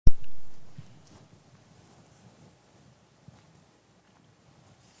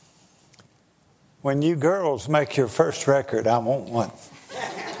When you girls make your first record, I want one.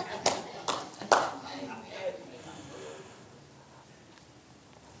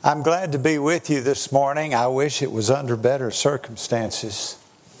 I'm glad to be with you this morning. I wish it was under better circumstances.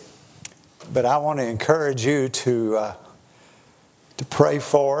 But I want to encourage you to pray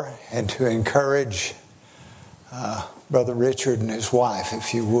for and to encourage Brother Richard and his wife,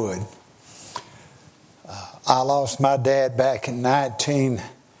 if you would. I lost my dad back in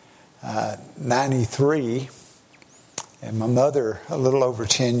 1993, and my mother a little over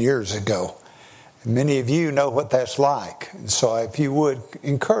 10 years ago. And many of you know what that's like. And so if you would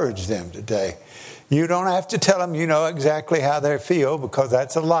encourage them today. You don't have to tell them you know exactly how they feel, because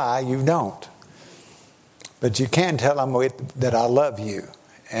that's a lie. You don't. But you can tell them that I love you,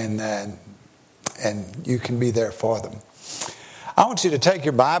 and you can be there for them. I want you to take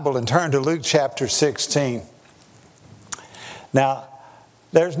your Bible and turn to Luke chapter 16. Now,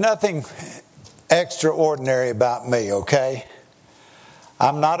 there's nothing extraordinary about me, okay?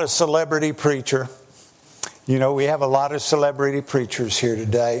 I'm not a celebrity preacher. You know, we have a lot of celebrity preachers here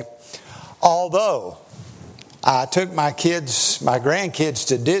today. Although, I took my grandkids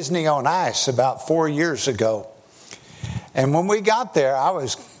to Disney on Ice about 4 years ago. And when we got there, I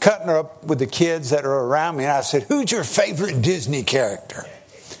was cutting her up with the kids that are around me. And I said, "Who's your favorite Disney character?"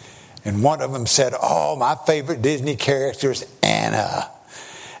 And one of them said, "Oh, my favorite Disney character is Anna."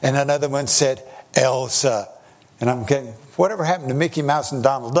 And another one said, "Elsa." And I'm getting, whatever happened to Mickey Mouse and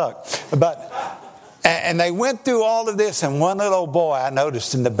Donald Duck? And they went through all of this, and one little boy I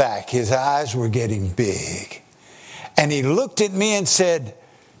noticed in the back, his eyes were getting big. And he looked at me and said,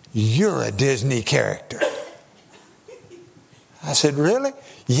 "You're a Disney character." I said, "Really?"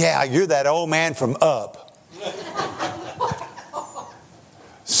 "Yeah, you're that old man from Up."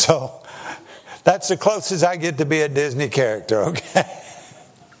 So that's the closest I get to be a Disney character, okay?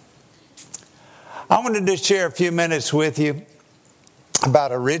 I wanted to share a few minutes with you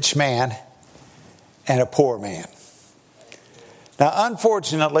about a rich man and a poor man. Now,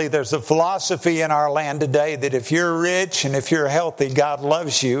 unfortunately, there's a philosophy in our land today that if you're rich and if you're healthy, God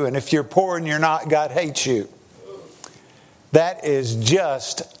loves you. And if you're poor and you're not, God hates you. That is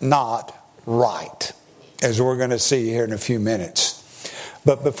just not right, as we're going to see here in a few minutes.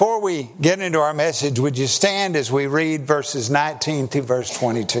 But before we get into our message, would you stand as we read verses 19 through verse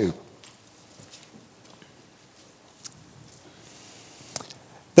 22?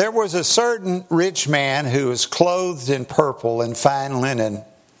 There was a certain rich man who was clothed in purple and fine linen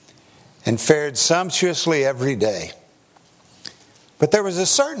and fared sumptuously every day. But there was a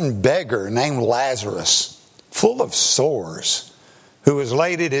certain beggar named Lazarus, full of sores, who was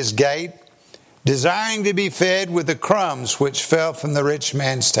laid at his gate, desiring to be fed with the crumbs which fell from the rich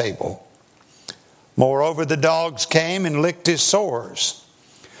man's table. Moreover, the dogs came and licked his sores.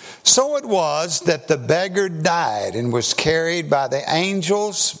 So it was that the beggar died and was carried by the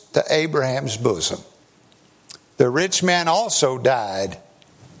angels to Abraham's bosom. The rich man also died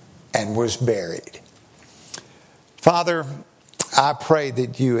and was buried. Father, I pray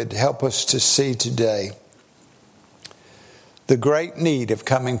that you would help us to see today the great need of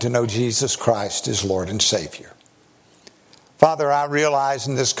coming to know Jesus Christ as Lord and Savior. Father, I realize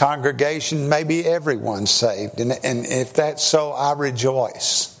in this congregation maybe everyone's saved, and if that's so, I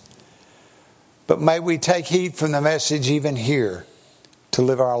rejoice. But may we take heed from the message even here to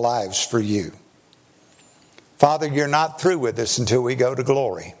live our lives for you. Father, you're not through with us until we go to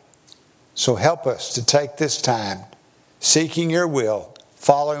glory. So help us to take this time seeking your will,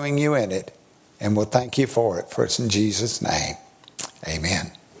 following you in it, and we'll thank you for it. For it's in Jesus' name.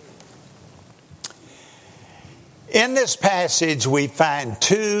 Amen. In this passage, we find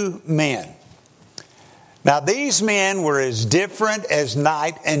two men. Now, these men were as different as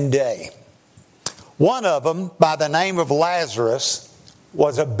night and day. One of them, by the name of Lazarus,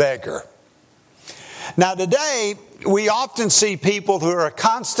 was a beggar. Now, today, we often see people who are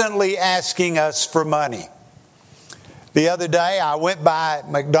constantly asking us for money. The other day, I went by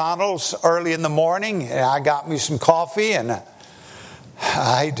McDonald's early in the morning, and I got me some coffee, and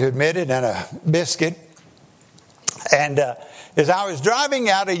I hate to admit it, and a biscuit. And as I was driving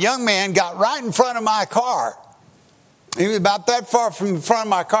out, a young man got right in front of my car. He was about that far from the front of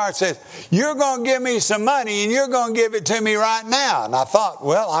my car and says, "You're going to give me some money and you're going to give it to me right now." And I thought,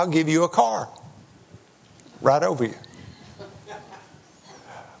 well, I'll give you a car right over you.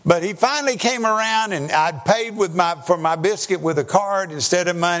 But he finally came around, and I'd paid for my biscuit with a card instead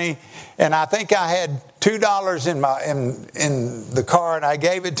of money. And I think I had $2 in the car, and I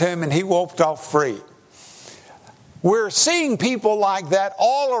gave it to him, and he walked off free. We're seeing people like that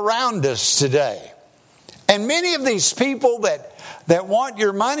all around us today. And many of these people that want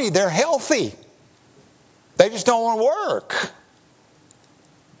your money, they're healthy. They just don't want to work.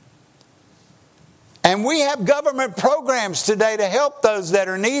 And we have government programs today to help those that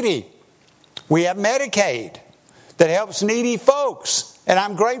are needy. We have Medicaid that helps needy folks. And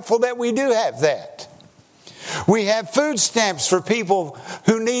I'm grateful that we do have that. We have food stamps for people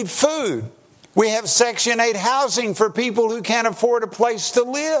who need food. We have Section 8 housing for people who can't afford a place to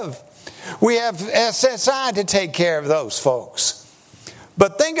live. We have SSI to take care of those folks.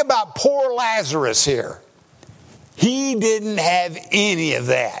 But think about poor Lazarus here. He didn't have any of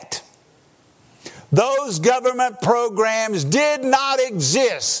that. Those government programs did not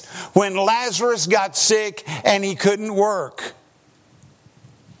exist when Lazarus got sick and he couldn't work.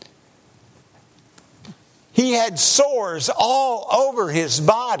 He had sores all over his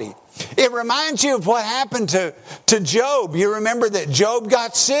body. It reminds you of what happened to Job. You remember that Job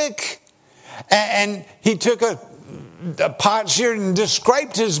got sick and he took a potsherd and just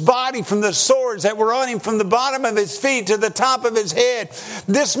scraped his body from the sores that were on him from the bottom of his feet to the top of his head.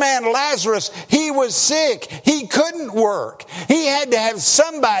 This man Lazarus, he was sick. He couldn't work. He had to have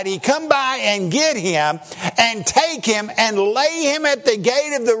somebody come by and get him and take him and lay him at the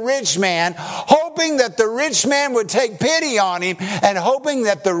gate of the rich man, hoping that the rich man would take pity on him and hoping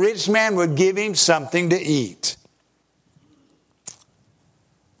that the rich man would give him something to eat.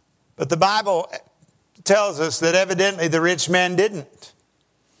 But the Bible tells us that evidently the rich man didn't.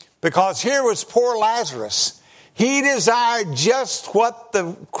 Because here was poor Lazarus. He desired just what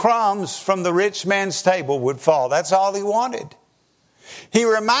the crumbs from the rich man's table would fall. That's all he wanted. He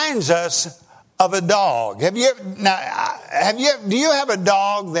reminds us of a dog. Do you have a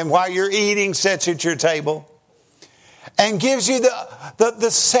dog that while you're eating sits at your table and gives you the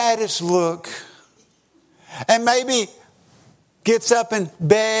saddest look and maybe gets up and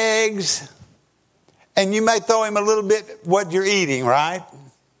begs? And you may throw him a little bit what you're eating, right?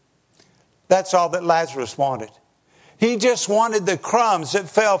 That's all that Lazarus wanted. He just wanted the crumbs that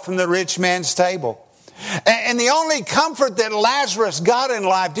fell from the rich man's table. And the only comfort that Lazarus got in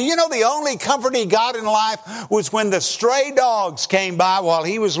life, do you know the only comfort he got in life was when the stray dogs came by while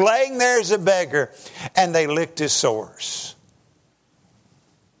he was laying there as a beggar and they licked his sores.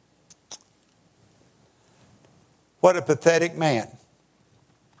 What a pathetic man.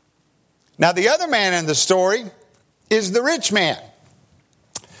 Now, the other man in the story is the rich man.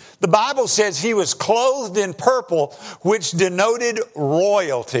 The Bible says he was clothed in purple, which denoted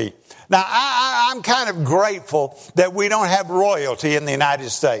royalty. Now, I'm kind of grateful that we don't have royalty in the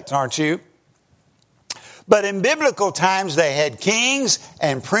United States, aren't you? But in biblical times, they had kings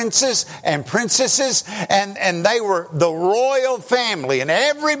and princes and princesses, and they were the royal family, and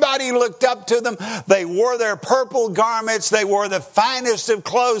everybody looked up to them. They wore their purple garments. They wore the finest of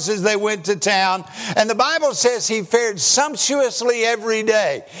clothes as they went to town. And the Bible says he fared sumptuously every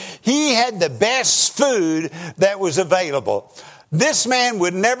day. He had the best food that was available. This man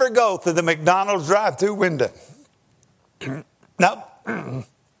would never go through the McDonald's drive-thru window. No.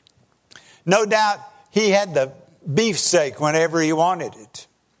 No doubt he had the beefsteak whenever he wanted it.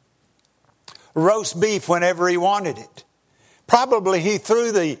 Roast beef whenever he wanted it. Probably he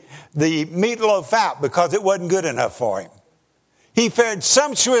threw the meatloaf out because it wasn't good enough for him. He fared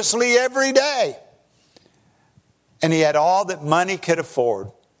sumptuously every day. And he had all that money could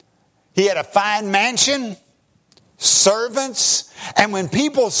afford. He had a fine mansion, servants, and when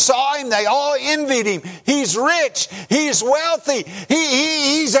people saw him, they all envied him. He's rich, he's wealthy,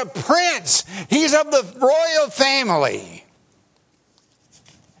 he's a prince, he's of the royal family.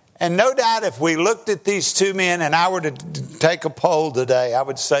 And no doubt if we looked at these two men and I were to take a poll today, I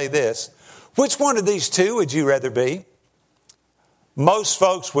would say this: which one of these two would you rather be? Most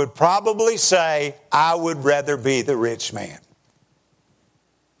folks would probably say, I would rather be the rich man.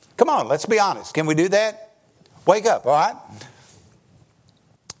 Come on, let's be honest. Can we do that? Wake up, all right?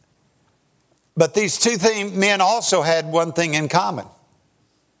 But these two men also had one thing in common.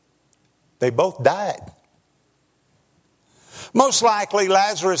 They both died. Most likely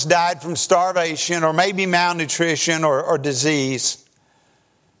Lazarus died from starvation or maybe malnutrition or disease.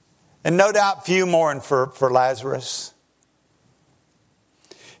 And no doubt few mourned for Lazarus.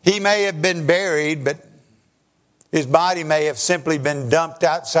 He may have been buried, but his body may have simply been dumped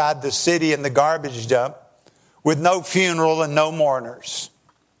outside the city in the garbage dump with no funeral and no mourners.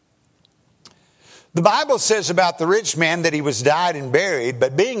 The Bible says about the rich man that he was died and buried,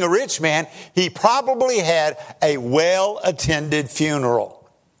 but being a rich man, he probably had a well-attended funeral.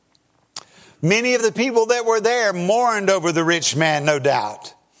 Many of the people that were there mourned over the rich man, no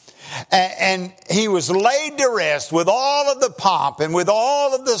doubt. And he was laid to rest with all of the pomp and with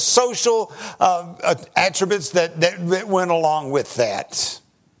all of the social attributes that went along with that.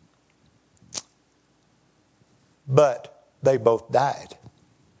 but they both died.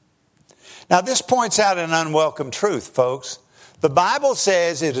 Now, this points out an unwelcome truth, folks. The Bible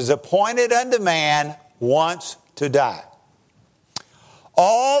says it is appointed unto man once to die.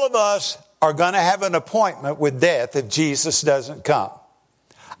 All of us are going to have an appointment with death if Jesus doesn't come.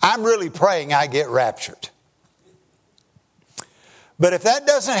 I'm really praying I get raptured. But if that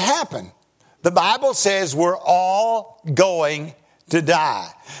doesn't happen, the Bible says we're all going to die.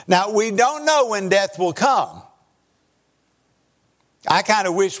 Now, we don't know when death will come. I kind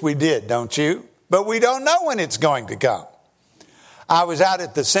of wish we did, don't you? But we don't know when it's going to come. I was out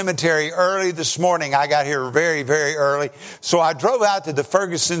at the cemetery early this morning. I got here very, very early. So I drove out to the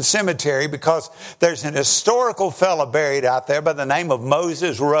Ferguson Cemetery because there's an historical fella buried out there by the name of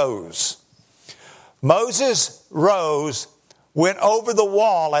Moses Rose. Moses Rose went over the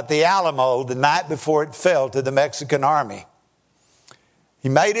wall at the Alamo the night before it fell to the Mexican army. He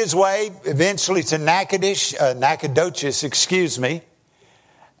made his way eventually to Nacogdoches,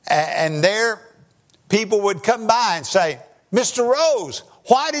 and there people would come by and say, Mr. Rose,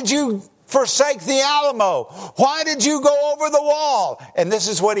 why did you forsake the Alamo? Why did you go over the wall? And this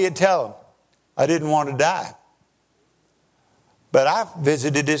is what he'd tell them. I didn't want to die. But I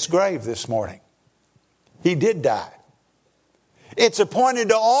visited his grave this morning. He did die. It's appointed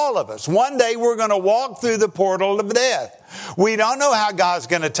to all of us. One day we're going to walk through the portal of death. We don't know how God's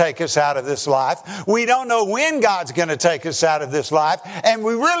going to take us out of this life. We don't know when God's going to take us out of this life. And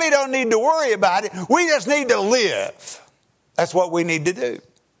we really don't need to worry about it. We just need to live. That's what we need to do.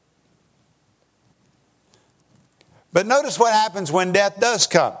 But notice what happens when death does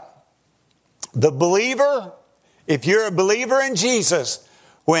come. The believer, if you're a believer in Jesus,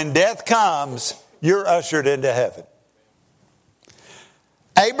 when death comes, you're ushered into heaven.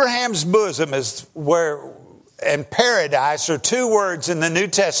 Abraham's bosom is where, and paradise are two words in the New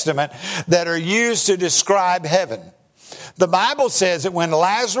Testament that are used to describe heaven. The Bible says that when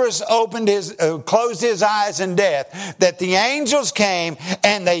Lazarus closed his eyes in death, that the angels came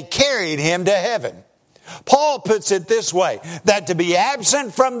and they carried him to heaven. Paul puts it this way, that to be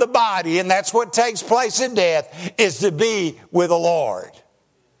absent from the body, and that's what takes place in death, is to be with the Lord.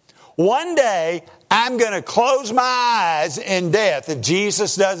 One day, I'm going to close my eyes in death if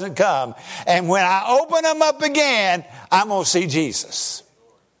Jesus doesn't come. And when I open them up again, I'm going to see Jesus.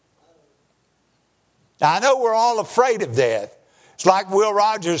 Now, I know we're all afraid of death. It's like Will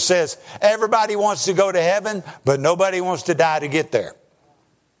Rogers says, everybody wants to go to heaven, but nobody wants to die to get there.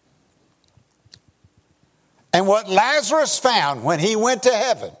 And what Lazarus found when he went to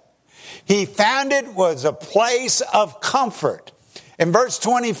heaven, he found it was a place of comfort. In verse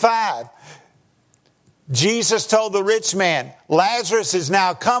 25, Jesus told the rich man, Lazarus is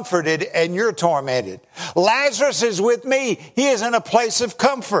now comforted and you're tormented. Lazarus is with me. He is in a place of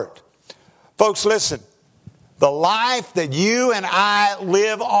comfort. Folks, listen. The life that you and I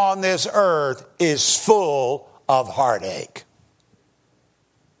live on this earth is full of heartache.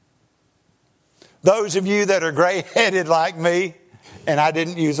 Those of you that are gray-headed like me, and I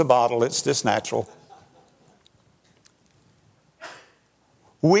didn't use a bottle, it's just natural.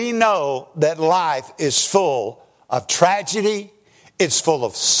 We know that life is full of tragedy, it's full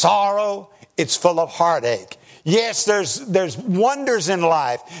of sorrow, it's full of heartache. Yes, there's wonders in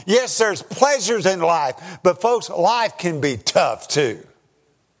life. Yes, there's pleasures in life. But folks, life can be tough too.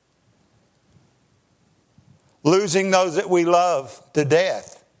 Losing those that we love to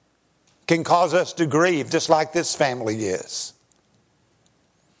death can cause us to grieve, just like this family is.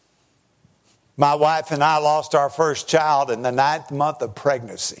 My wife and I lost our first child in the 9th month of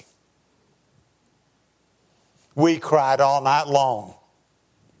pregnancy. We cried all night long.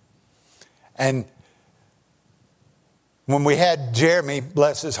 And when we had Jeremy,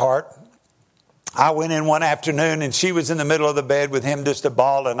 bless his heart, I went in one afternoon and she was in the middle of the bed with him just a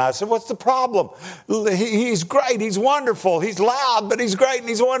bawling. And I said, what's the problem? He's great. He's wonderful. He's loud, but he's great and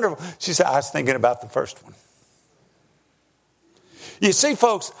he's wonderful. She said, I was thinking about the first one. You see,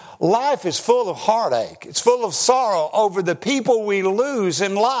 folks, life is full of heartache. It's full of sorrow over the people we lose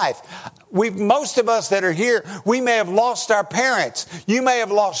in life. Most of us that are here, we may have lost our parents. You may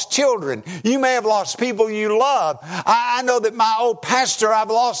have lost children. You may have lost people you love. I know that my old pastor,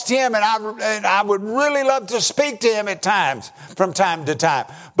 I've lost him, and I would really love to speak to him at times, from time to time.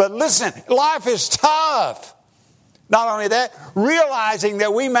 But listen, life is tough. Not only that, realizing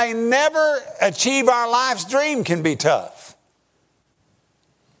that we may never achieve our life's dream can be tough.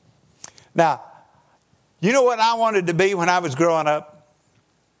 Now, you know what I wanted to be when I was growing up?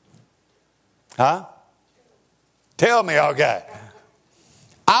 Huh? Tell me, okay.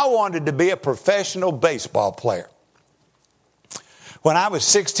 I wanted to be a professional baseball player. When I was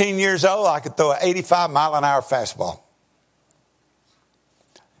 16 years old, I could throw an 85-mile-an-hour fastball.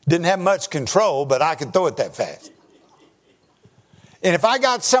 Didn't have much control, but I could throw it that fast. And if I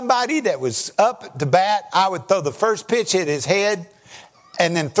got somebody that was up to bat, I would throw the first pitch at his head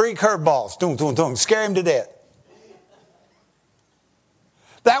and then 3 curveballs. Doom, doom, doom. Scare him to death.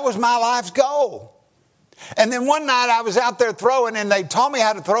 That was my life's goal. And then one night I was out there throwing and they taught me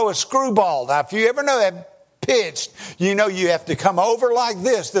how to throw a screwball. Now, if you ever know that pitched, you know you have to come over like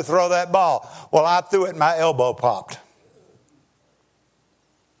this to throw that ball. Well, I threw it and my elbow popped.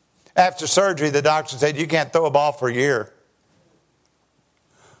 After surgery, the doctor said, you can't throw a ball for a year.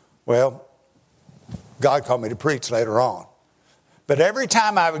 Well, God called me to preach later on. But every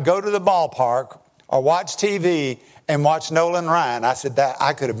time I would go to the ballpark or watch TV and watch Nolan Ryan, I said, that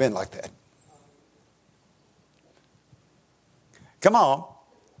I could have been like that. Come on.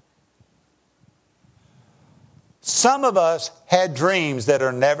 Some of us had dreams that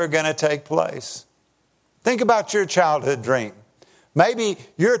are never going to take place. Think about your childhood dream. Maybe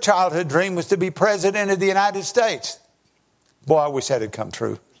your childhood dream was to be president of the United States. Boy, I wish that had come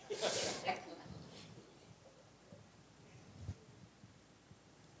true.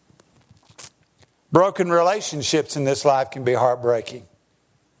 Broken relationships in this life can be heartbreaking.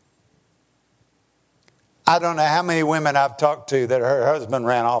 I don't know how many women I've talked to that her husband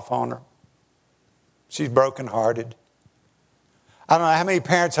ran off on her. She's brokenhearted. I don't know how many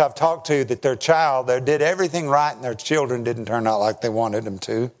parents I've talked to that their child, they did everything right and their children didn't turn out like they wanted them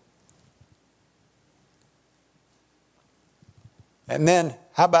to. And then,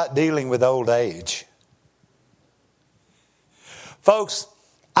 how about dealing with old age? Folks,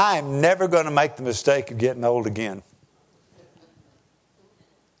 I am never going to make the mistake of getting old again.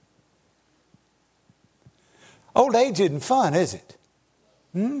 Old age isn't fun, is it?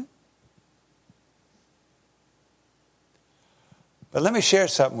 But let me share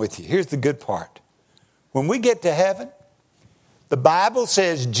something with you. Here's the good part. When we get to heaven, the Bible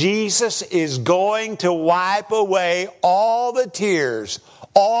says Jesus is going to wipe away all the tears,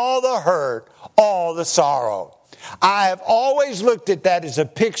 all the hurt, all the sorrow. I have always looked at that as a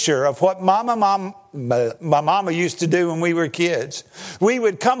picture of what my mama used to do when we were kids. We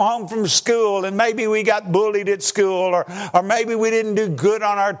would come home from school and maybe we got bullied at school or maybe we didn't do good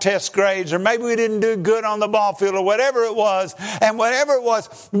on our test grades or maybe we didn't do good on the ball field or whatever it was. And whatever it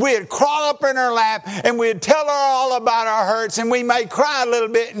was, we'd crawl up in her lap and we'd tell her all about our hurts and we may cry a little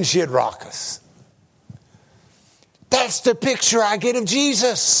bit and she'd rock us. That's the picture I get of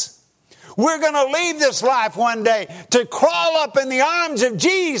Jesus. We're going to leave this life one day to crawl up in the arms of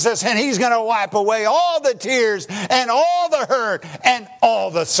Jesus and He's going to wipe away all the tears and all the hurt and all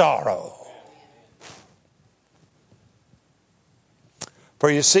the sorrow.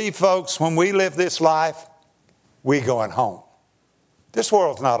 For you see, folks, when we live this life, we're going home. This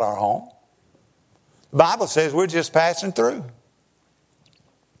world's not our home. The Bible says we're just passing through.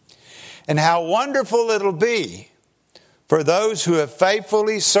 And how wonderful it'll be for those who have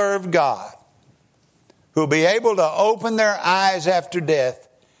faithfully served God, who will be able to open their eyes after death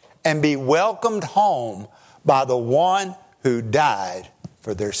and be welcomed home by the one who died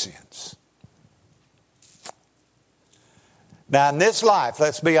for their sins. Now, in this life,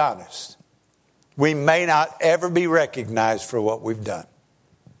 let's be honest, we may not ever be recognized for what we've done.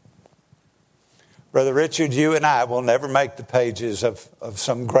 Brother Richard, you and I will never make the pages of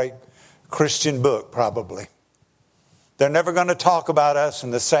some great Christian book, probably. They're never going to talk about us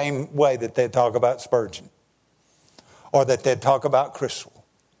in the same way that they talk about Spurgeon or that they talk about Crystal.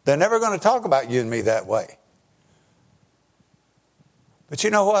 They're never going to talk about you and me that way. But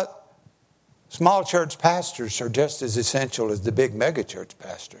you know what? Small church pastors are just as essential as the big mega church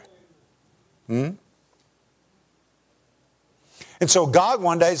pastor. And so God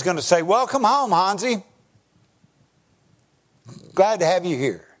one day is going to say, welcome home, Hansi. Glad to have you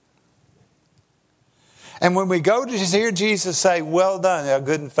here. And when we go to hear Jesus say, well done, thou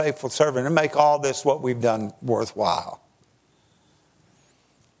good and faithful servant, and make all this what we've done worthwhile.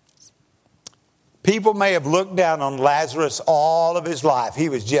 People may have looked down on Lazarus all of his life. He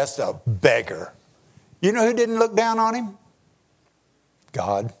was just a beggar. You know who didn't look down on him?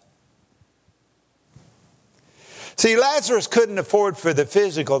 God. See, Lazarus couldn't afford for the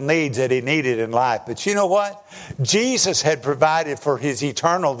physical needs that he needed in life. But you know what? Jesus had provided for his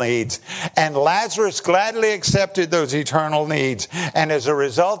eternal needs. And Lazarus gladly accepted those eternal needs. And as a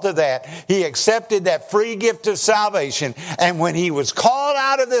result of that, he accepted that free gift of salvation. And when he was called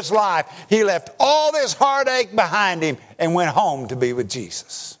out of this life, he left all this heartache behind him and went home to be with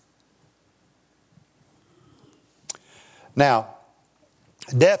Jesus. Now,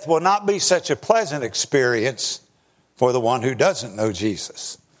 death will not be such a pleasant experience for the one who doesn't know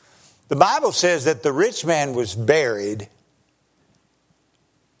Jesus. The Bible says that the rich man was buried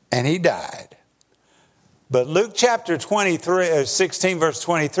and he died. But Luke chapter 16 verse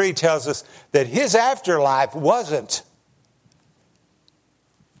 23 tells us that his afterlife wasn't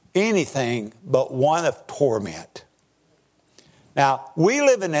anything but one of torment. Now, we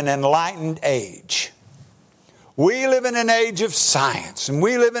live in an enlightened age. We live in an age of science, and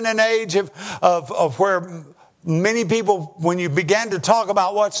we live in an age of where many people, when you begin to talk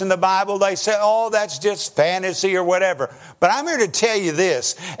about what's in the Bible, they say, oh, that's just fantasy or whatever. But I'm here to tell you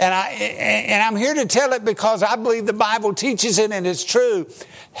this, and I'm here to tell it because I believe the Bible teaches it and it's true.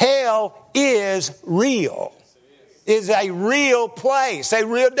 Hell is real. Is a real place, a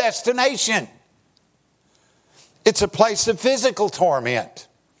real destination. It's a place of physical torment.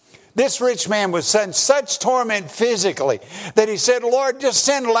 This rich man was in such torment physically that he said, Lord, just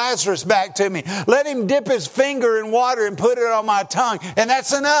send Lazarus back to me. Let him dip his finger in water and put it on my tongue, and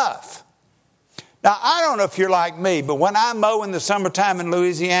that's enough. Now, I don't know if you're like me, but when I mow in the summertime in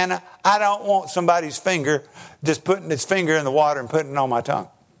Louisiana, I don't want somebody's finger just putting his finger in the water and putting it on my tongue.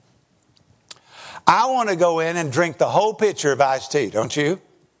 I want to go in and drink the whole pitcher of iced tea, don't you?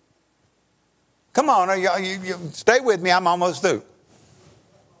 Come on, you stay with me. I'm almost through.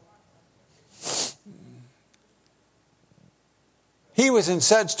 He was in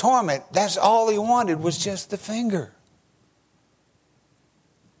such torment. That's all he wanted was just the finger.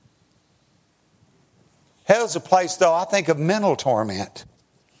 Hell's a place, though, I think of mental torment.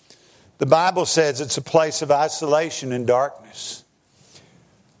 The Bible says it's a place of isolation and darkness.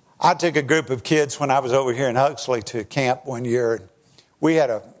 I took a group of kids when I was over here in Huxley to camp one year. We had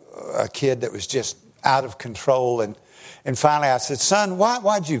a kid that was just out of control. And finally I said, son,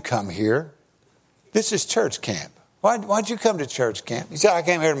 why'd you come here? This is church camp. Why'd you come to church camp? He said, I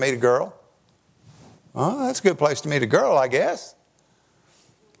came here to meet a girl. Oh, that's a good place to meet a girl, I guess.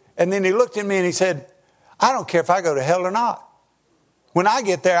 And then he looked at me and he said, I don't care if I go to hell or not. When I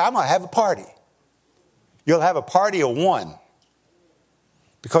get there, I'm going to have a party. You'll have a party of one.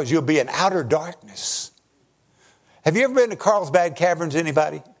 Because you'll be in outer darkness. Have you ever been to Carlsbad Caverns,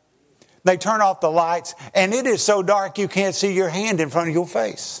 anybody? They turn off the lights, and it is so dark you can't see your hand in front of your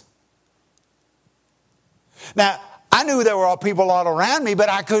face. Now, I knew there were all people all around me, but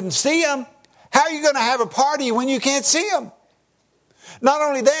I couldn't see them. How are you going to have a party when you can't see them? Not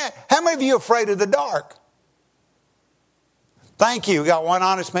only that, how many of you are afraid of the dark? Thank you. We got one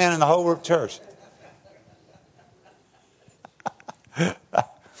honest man in the whole church.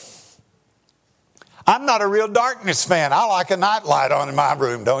 I'm not a real darkness fan. I like a night light on in my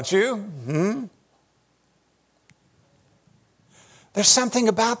room, don't you? There's something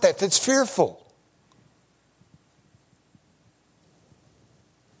about that that's fearful.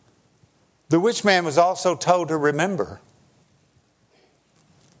 The rich man was also told to remember.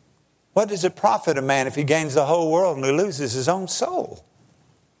 What does it profit a man if he gains the whole world and he loses his own soul?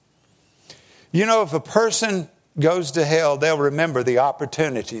 You know, if a person goes to hell, they'll remember the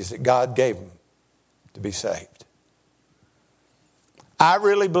opportunities that God gave them to be saved. I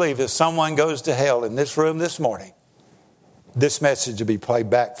really believe if someone goes to hell in this room this morning, this message will be played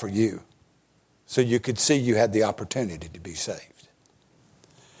back for you so you could see you had the opportunity to be saved.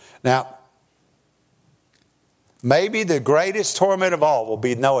 Now, maybe the greatest torment of all will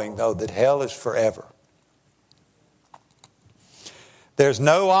be knowing, though, that hell is forever. There's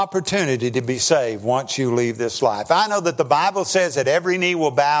no opportunity to be saved once you leave this life. I know that the Bible says that every knee will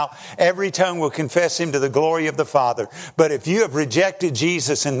bow, every tongue will confess him to the glory of the Father. But if you have rejected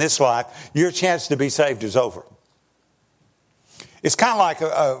Jesus in this life, your chance to be saved is over. It's kind of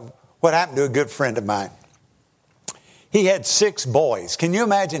like what happened to a good friend of mine. He had 6 boys. Can you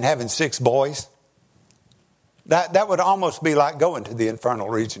imagine having 6 boys? That would almost be like going to the infernal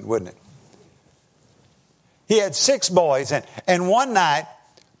region, wouldn't it? He had 6 boys, and one night,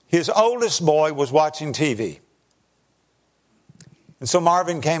 his oldest boy was watching TV. And so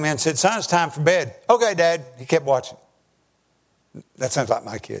Marvin came in and said, son, it's time for bed. Okay, Dad. He kept watching. That sounds like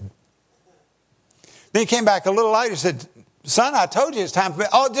my kid. Then he came back a little later and said, son, I told you it's time for bed.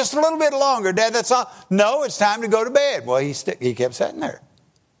 Oh, just a little bit longer, Dad, that's all. No, it's time to go to bed. Well, he kept sitting there.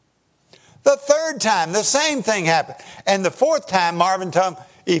 The 3rd time, the same thing happened. And the 4th time, Marvin told him,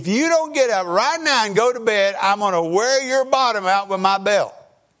 if you don't get up right now and go to bed, I'm going to wear your bottom out with my belt.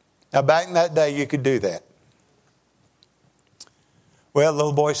 Now, back in that day, you could do that. Well, the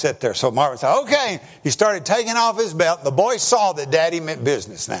little boy sat there. So Marvin said, okay. He started taking off his belt. The boy saw that Daddy meant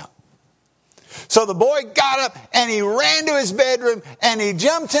business now. So the boy got up and he ran to his bedroom and he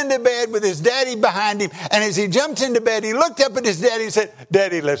jumped into bed with his daddy behind him. And as he jumped into bed, he looked up at his daddy and said,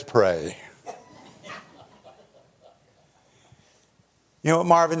 Daddy, let's pray. You know what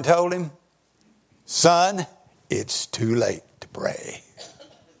Marvin told him? Son, it's too late to pray.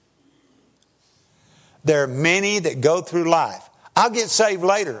 There are many that go through life. I'll get saved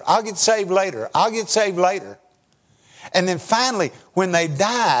later. I'll get saved later. I'll get saved later. And then finally, when they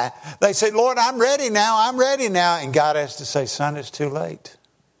die, they say, Lord, I'm ready now. I'm ready now. And God has to say, son, it's too late.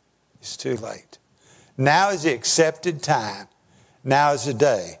 It's too late. Now is the accepted time. Now is the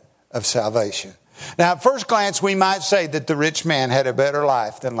day of salvation. Now, at first glance, we might say that the rich man had a better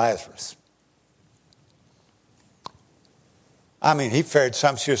life than Lazarus. I mean, he fared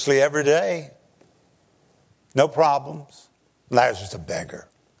sumptuously every day. No problems. Lazarus a beggar.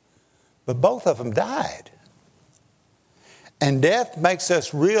 But both of them died. And death makes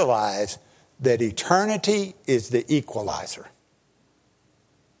us realize that eternity is the equalizer.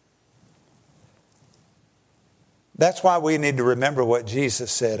 That's why we need to remember what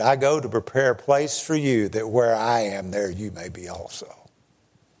Jesus said. I go to prepare a place for you, that where I am, there you may be also.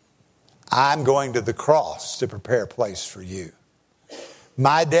 I'm going to the cross to prepare a place for you.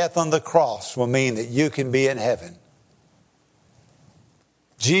 My death on the cross will mean that you can be in heaven.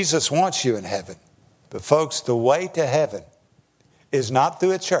 Jesus wants you in heaven. But folks, the way to heaven is not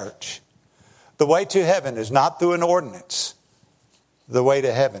through a church. The way to heaven is not through an ordinance. The way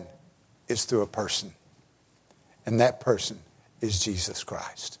to heaven is through a person. And that person is Jesus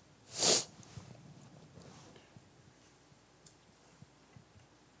Christ.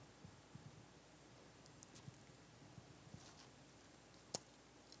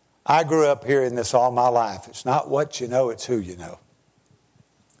 I grew up hearing this all my life. It's not what you know, it's who you know.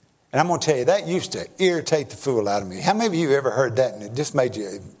 And I'm going to tell you, that used to irritate the fool out of me. How many of you have ever heard that and it just made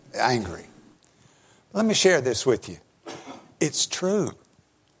you angry? Let me share this with you. It's true.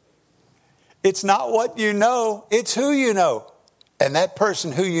 It's not what you know, it's who you know. And that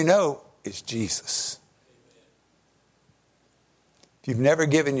person who you know is Jesus. If you've never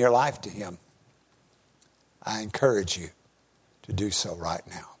given your life to him, I encourage you to do so right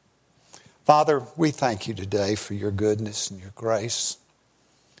now. Father, we thank you today for your goodness and your grace.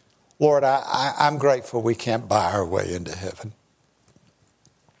 Lord, I'm grateful we can't buy our way into heaven.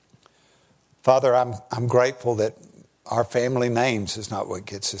 Father, I'm grateful that our family names is not what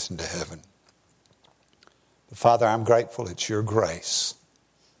gets us into heaven. But Father, I'm grateful it's your grace.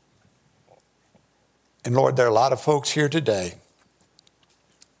 And Lord, there are a lot of folks here today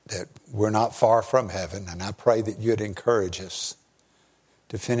that we're not far from heaven, and I pray that you'd encourage us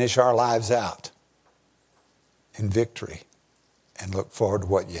to finish our lives out in victory and look forward to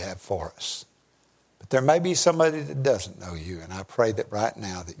what you have for us. But there may be somebody that doesn't know you, and I pray that right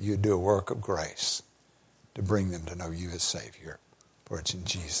now that you'd do a work of grace to bring them to know you as Savior. For it's in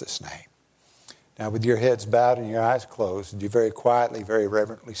Jesus' name. Now, with your heads bowed and your eyes closed, would you very quietly, very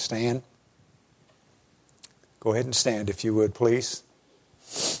reverently stand? Go ahead and stand if you would, please.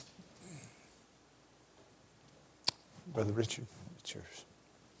 Brother Richard, it's yours.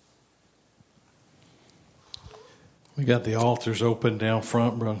 We got the altars open down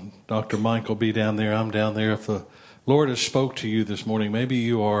front. Dr. Mike will be down there. I'm down there. If the Lord has spoke to you this morning, maybe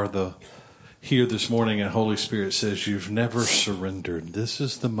you are here this morning and Holy Spirit says you've never surrendered. This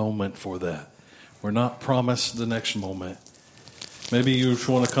is the moment for that. We're not promised the next moment. Maybe you just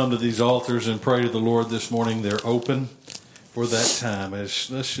want to come to these altars and pray to the Lord this morning. They're open for that time. Let's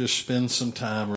just spend some time